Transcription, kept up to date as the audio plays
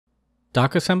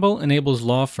Docassemble enables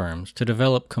law firms to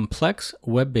develop complex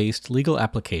web-based legal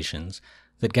applications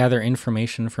that gather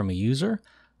information from a user,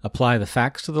 apply the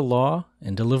facts to the law,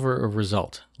 and deliver a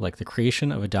result, like the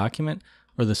creation of a document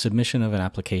or the submission of an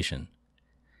application.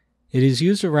 It is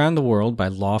used around the world by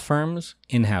law firms,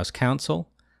 in-house counsel,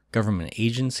 government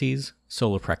agencies,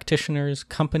 solo practitioners,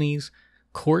 companies,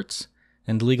 courts,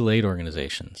 and legal aid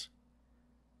organizations.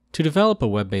 To develop a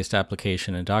web-based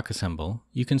application in Docassemble,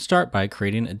 you can start by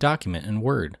creating a document in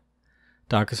Word.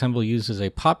 Docassemble uses a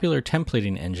popular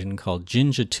templating engine called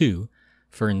Jinja 2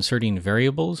 for inserting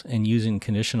variables and using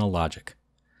conditional logic.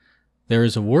 There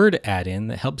is a Word add-in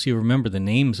that helps you remember the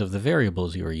names of the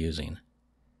variables you are using.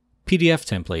 PDF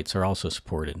templates are also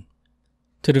supported.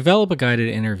 To develop a guided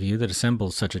interview that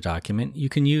assembles such a document, you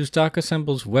can use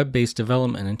Docassemble's web-based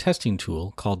development and testing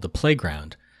tool called the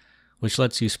Playground, which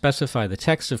lets you specify the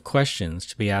text of questions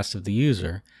to be asked of the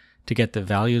user to get the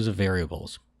values of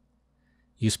variables.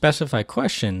 You specify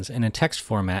questions in a text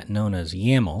format known as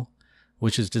YAML,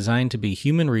 which is designed to be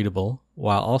human-readable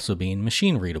while also being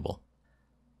machine-readable.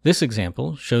 This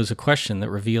example shows a question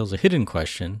that reveals a hidden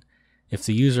question if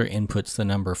the user inputs the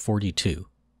number 42.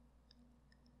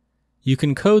 You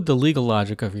can code the legal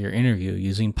logic of your interview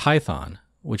using Python,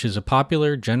 which is a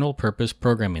popular general-purpose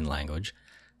programming language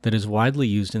that is widely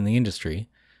used in the industry,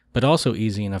 but also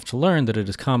easy enough to learn that it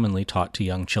is commonly taught to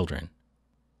young children.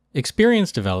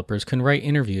 Experienced developers can write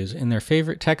interviews in their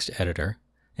favorite text editor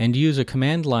and use a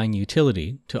command line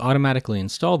utility to automatically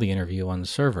install the interview on the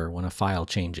server when a file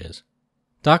changes.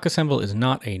 Docassemble is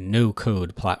not a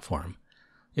no-code platform.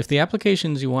 If the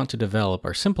applications you want to develop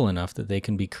are simple enough that they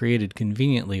can be created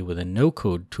conveniently with a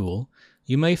no-code tool,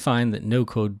 you may find that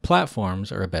no-code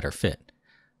platforms are a better fit.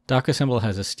 Docassemble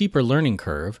has a steeper learning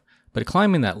curve, but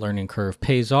climbing that learning curve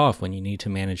pays off when you need to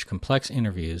manage complex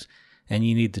interviews and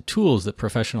you need the tools that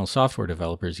professional software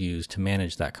developers use to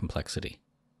manage that complexity.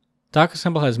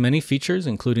 Docassemble has many features,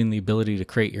 including the ability to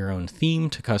create your own theme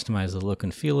to customize the look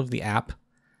and feel of the app,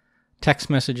 text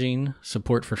messaging,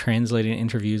 support for translating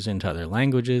interviews into other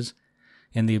languages,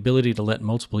 and the ability to let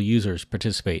multiple users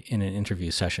participate in an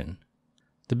interview session.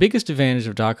 The biggest advantage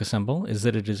of Docassemble is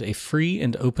that it is a free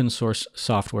and open source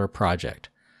software project,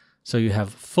 so you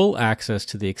have full access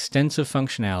to the extensive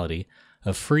functionality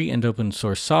of free and open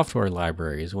source software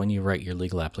libraries when you write your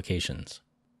legal applications.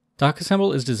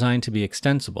 Docassemble is designed to be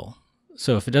extensible,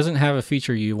 so if it doesn't have a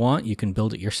feature you want, you can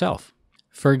build it yourself.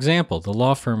 For example, the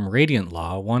law firm Radiant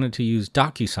Law wanted to use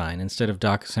DocuSign instead of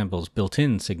Docassemble's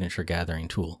built-in signature gathering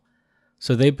tool,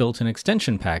 so they built an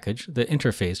extension package that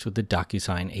interfaced with the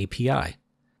DocuSign API.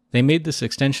 They made this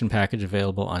extension package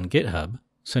available on GitHub,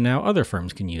 so now other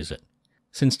firms can use it.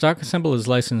 Since Docassemble is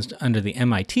licensed under the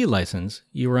MIT license,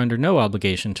 you are under no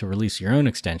obligation to release your own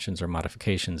extensions or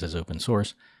modifications as open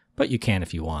source, but you can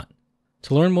if you want.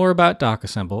 To learn more about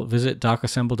Docassemble, visit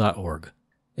docassemble.org.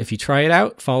 If you try it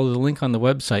out, follow the link on the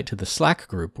website to the Slack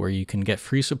group where you can get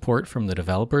free support from the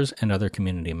developers and other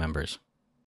community members.